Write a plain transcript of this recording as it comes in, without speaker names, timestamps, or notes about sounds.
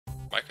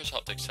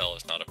Microsoft Excel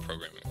is not a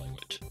programming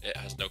language. It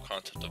has no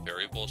concept of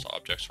variables,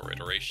 objects, or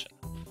iteration.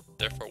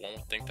 Therefore, one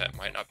would think that it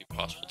might not be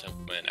possible to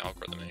implement an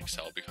algorithm in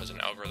Excel because an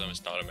algorithm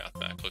is not a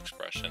mathematical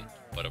expression,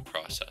 but a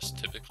process,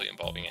 typically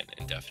involving an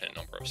indefinite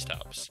number of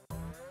steps.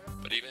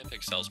 But even if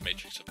Excel's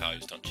matrix of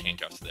values don't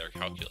change after they are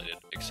calculated,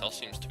 Excel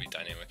seems to be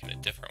dynamic in a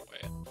different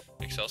way.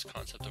 Excel's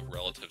concept of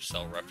relative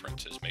cell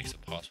references makes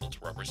it possible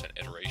to represent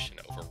iteration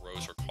over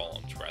rows or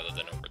columns rather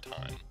than over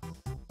time.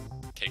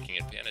 Taking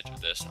advantage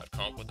of this, I've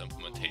come up with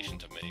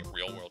implementations of many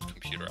real-world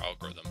computer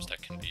algorithms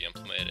that can be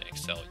implemented in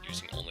Excel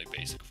using only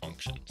basic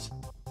functions.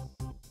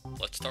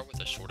 Let's start with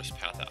the shortest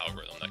path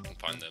algorithm that can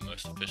find the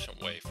most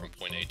efficient way from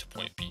point A to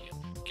point B,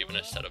 given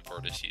a set of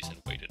vertices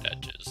and weighted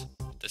edges.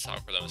 This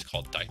algorithm is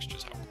called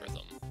Dijkstra's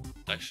algorithm.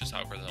 Dijkstra's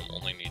algorithm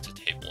only needs a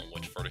table in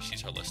which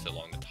vertices are listed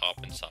along the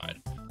top and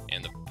side,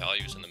 and the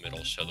values in the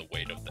middle show the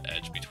weight of the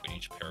edge between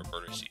each pair of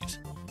vertices.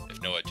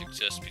 If no edge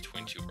exists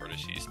between two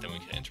vertices, then we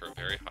can enter a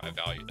very high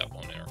value that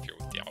won't interfere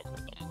with the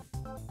algorithm.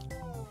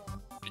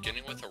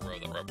 Beginning with a row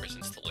that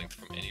represents the length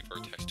from any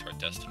vertex to our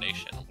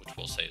destination, which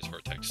we'll say is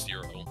vertex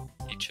 0,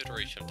 each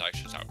iteration of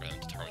Dijkstra's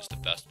algorithm determines the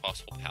best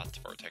possible path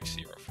to vertex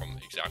 0 from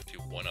exactly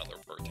one other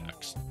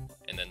vertex.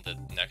 And then the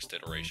next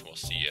iteration will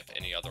see if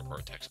any other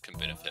vertex can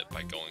benefit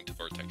by going to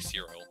vertex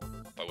 0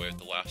 by way of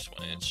the last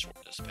one in its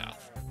shortest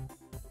path.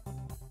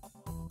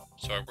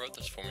 So I wrote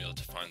this formula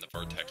to find the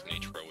vertex in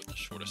each row with the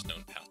shortest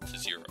known path to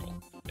 0.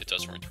 It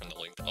doesn't return the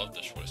length of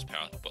the shortest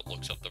path, but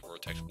looks up the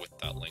vertex with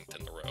that length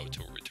in the row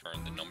to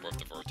return the number of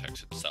the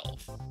vertex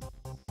itself.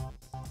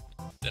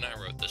 Then I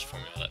wrote this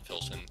formula that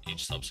fills in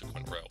each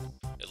subsequent row.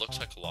 It looks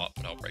like a lot,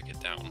 but I'll break it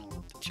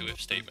down. The two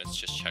if statements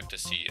just check to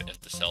see if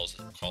the cell's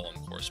column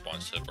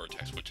corresponds to the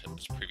vertex which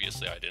was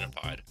previously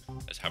identified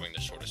as having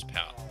the shortest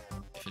path.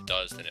 If it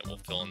does, then it will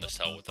fill in the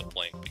cell with a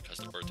blank because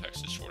the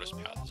vertex's shortest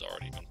path has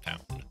already been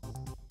found.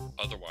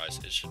 Otherwise,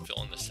 it should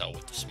fill in the cell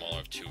with the smaller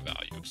of two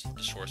values,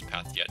 the shortest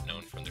path yet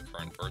known from the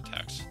current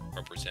vertex,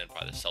 represented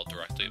by the cell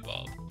directly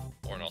above,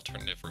 or an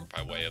alternative route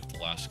by way of the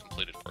last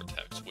completed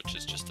vertex, which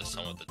is just the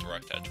sum of the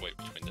direct edge weight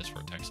between this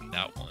vertex and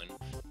that one,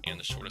 and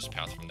the shortest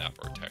path from that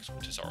vertex,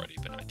 which has already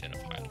been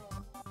identified.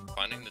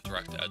 Finding the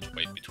direct edge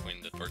weight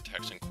between the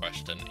vertex in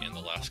question and the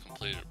last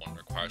completed one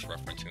requires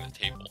referencing the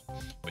table,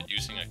 but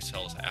using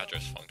Excel's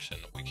address function,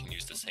 we can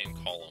use the same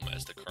column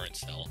as the current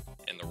cell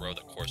and the row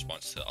that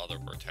corresponds to the other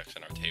vertex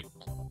in our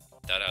table.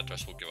 That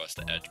address will give us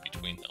the edge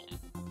between them.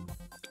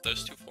 With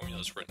those two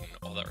formulas written,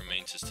 all that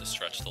remains is to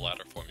stretch the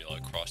latter formula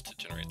across to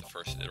generate the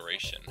first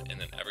iteration,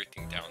 and then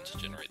everything down to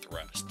generate the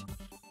rest.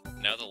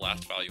 Now the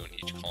last value in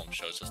each column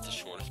shows us the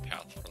shortest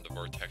path from the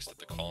vertex that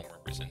the column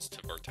represents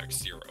to vertex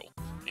 0,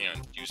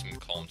 and using the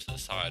column to the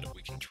side,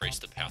 we can trace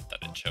the path that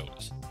it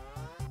chose.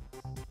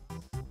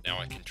 Now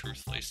I can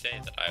truthfully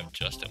say that I have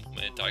just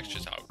implemented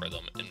Dijkstra's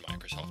algorithm in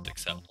Microsoft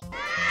Excel.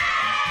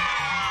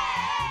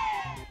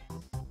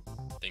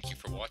 Thank you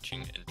for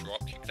watching, and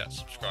drop kick that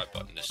subscribe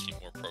button to see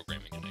more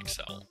programming in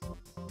Excel.